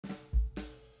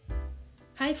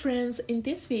Hi friends, in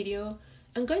this video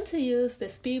I'm going to use the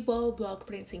Speedball block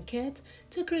printing kit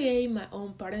to create my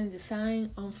own pattern design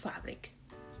on fabric.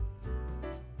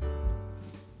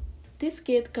 This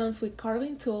kit comes with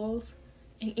carving tools,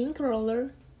 an ink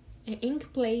roller, an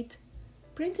ink plate,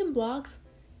 printing blocks,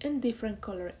 and different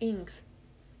color inks.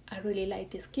 I really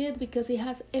like this kit because it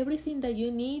has everything that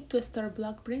you need to start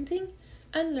block printing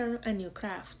and learn a new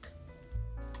craft.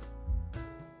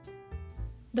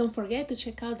 Don't forget to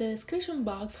check out the description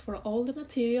box for all the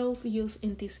materials used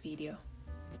in this video.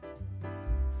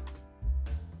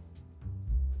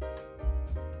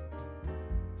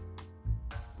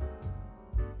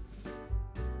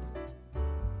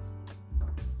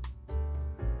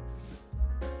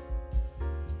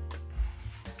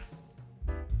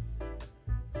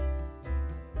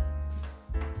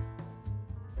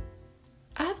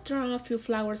 I've drawn a few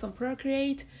flowers on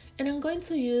Procreate and I'm going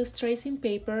to use tracing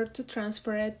paper to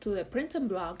transfer it to the printing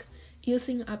block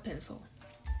using a pencil.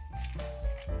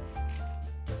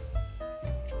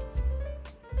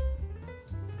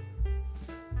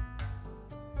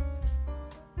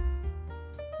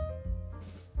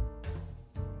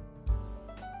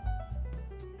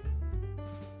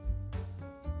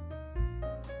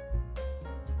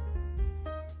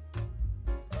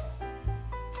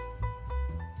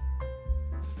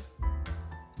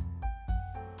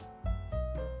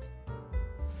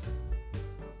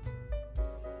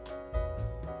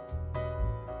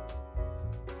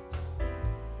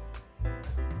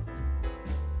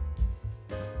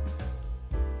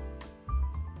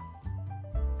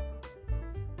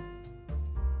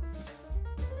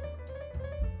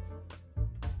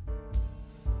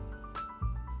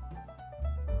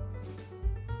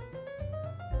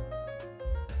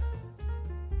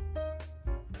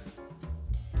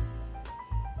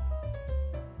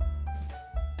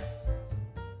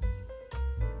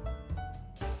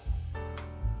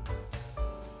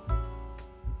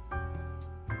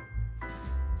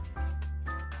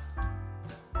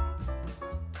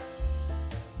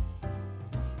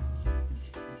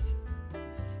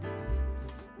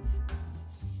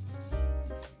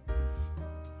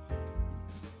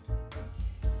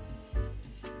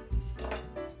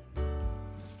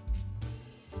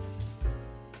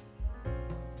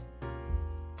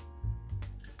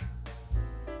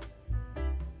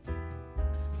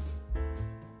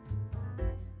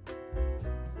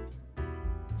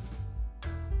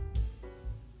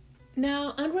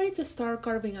 Now I'm ready to start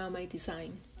carving out my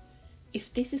design.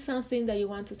 If this is something that you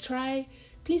want to try,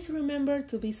 please remember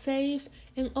to be safe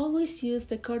and always use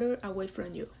the cutter away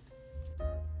from you.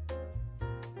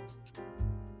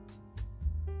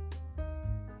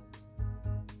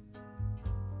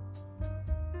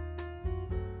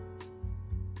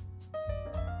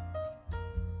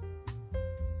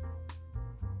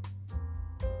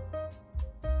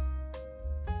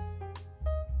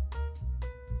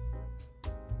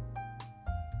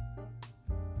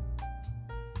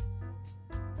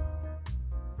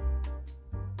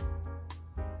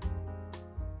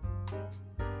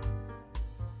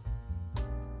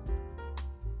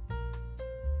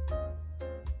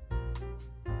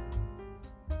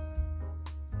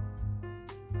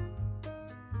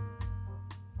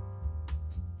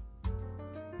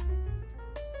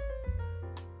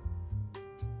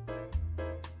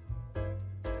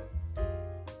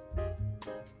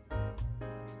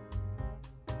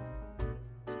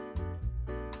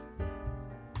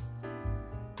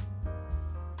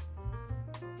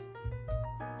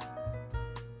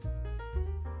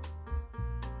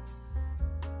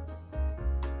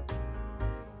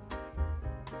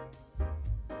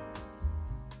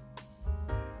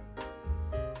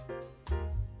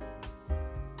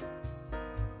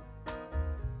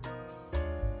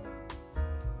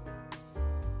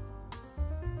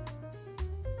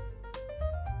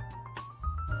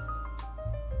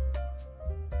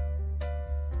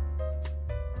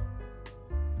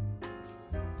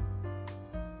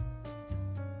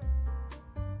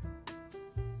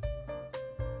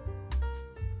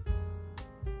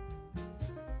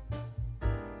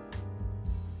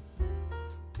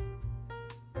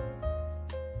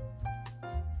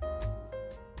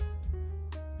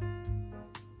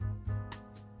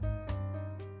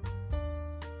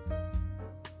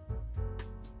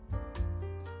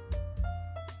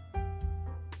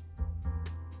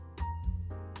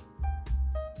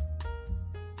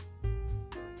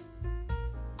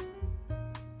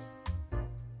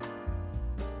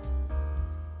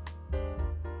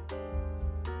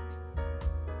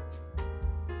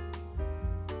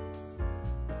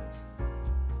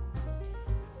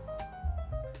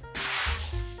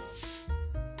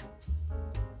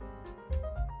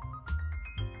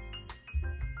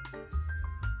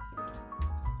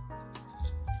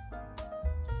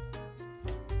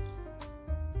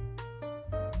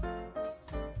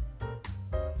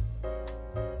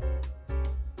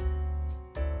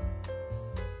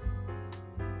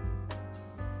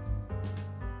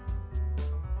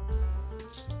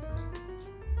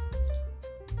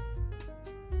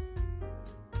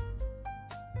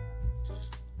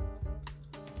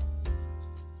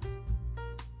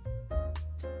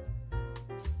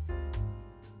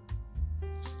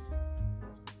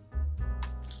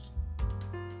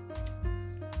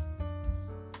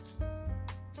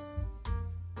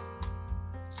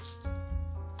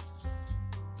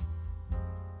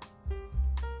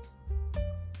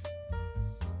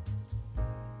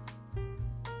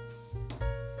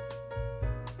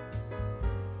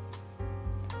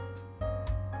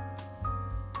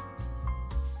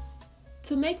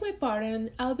 To make my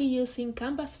pattern, I'll be using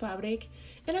canvas fabric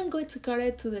and I'm going to cut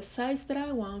it to the size that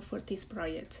I want for this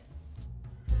project.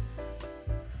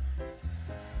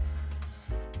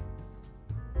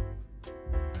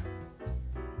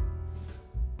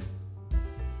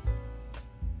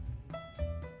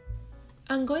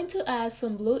 I'm going to add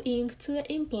some blue ink to the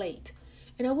ink plate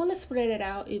and I will spread it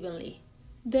out evenly.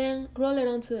 Then roll it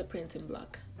onto the printing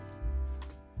block.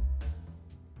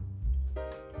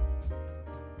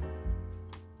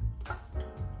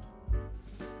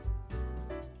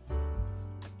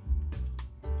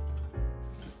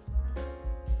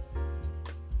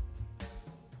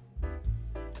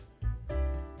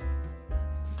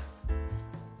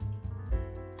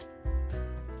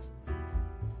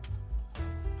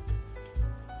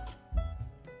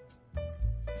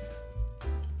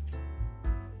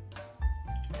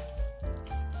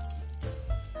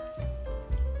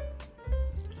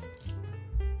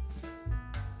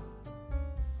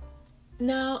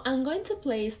 Now I'm going to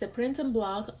place the printing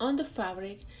block on the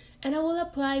fabric and I will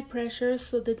apply pressure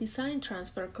so the design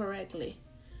transfers correctly.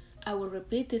 I will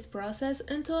repeat this process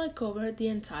until I cover the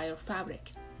entire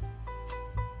fabric.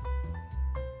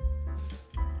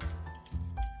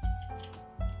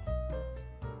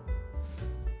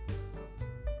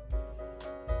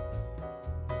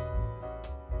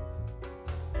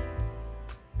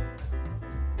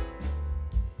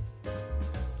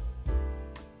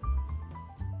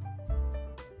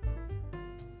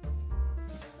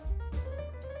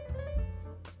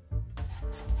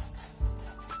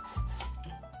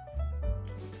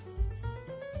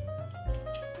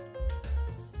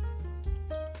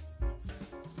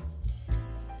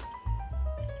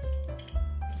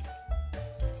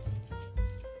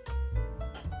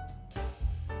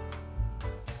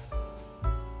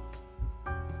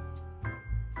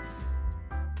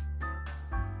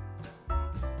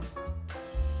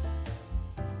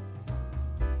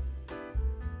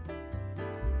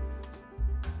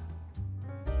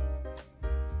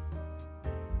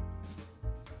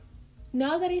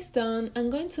 Now that it's done, I'm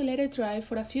going to let it dry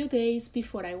for a few days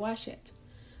before I wash it.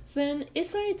 Then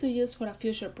it's ready to use for a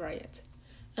future project.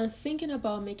 I'm thinking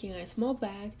about making a small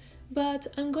bag, but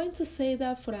I'm going to save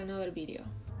that for another video.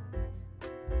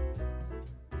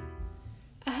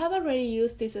 I have already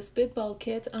used this Speedball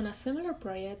kit on a similar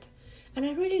project, and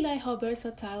I really like how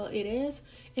versatile it is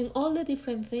and all the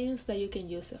different things that you can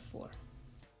use it for.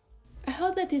 I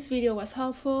hope that this video was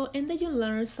helpful and that you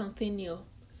learned something new.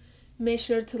 Make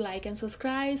sure to like and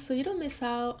subscribe so you don't miss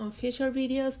out on future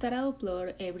videos that I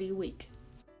upload every week.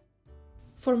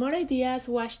 For more ideas,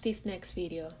 watch this next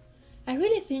video. I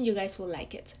really think you guys will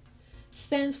like it.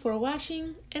 Thanks for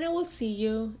watching and I will see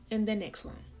you in the next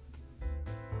one.